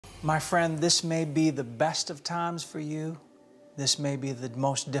My friend, this may be the best of times for you. This may be the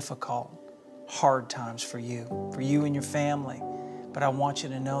most difficult, hard times for you and your family. But I want you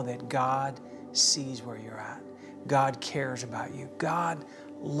to know that God sees where you're at. God cares about you. God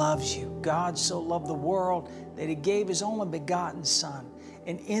loves you. God so loved the world that He gave His only begotten Son.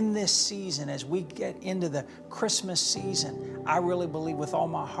 And in this season, as we get into the Christmas season, I really believe with all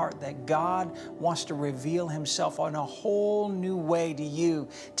my heart that God wants to reveal Himself in a whole new way to you,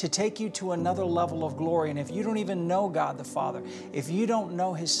 to take you to another level of glory. And if you don't even know God the Father, if you don't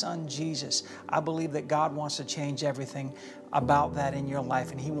know His Son Jesus, I believe that God wants to change everything about that in your life,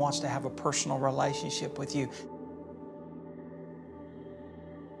 and He wants to have a personal relationship with you.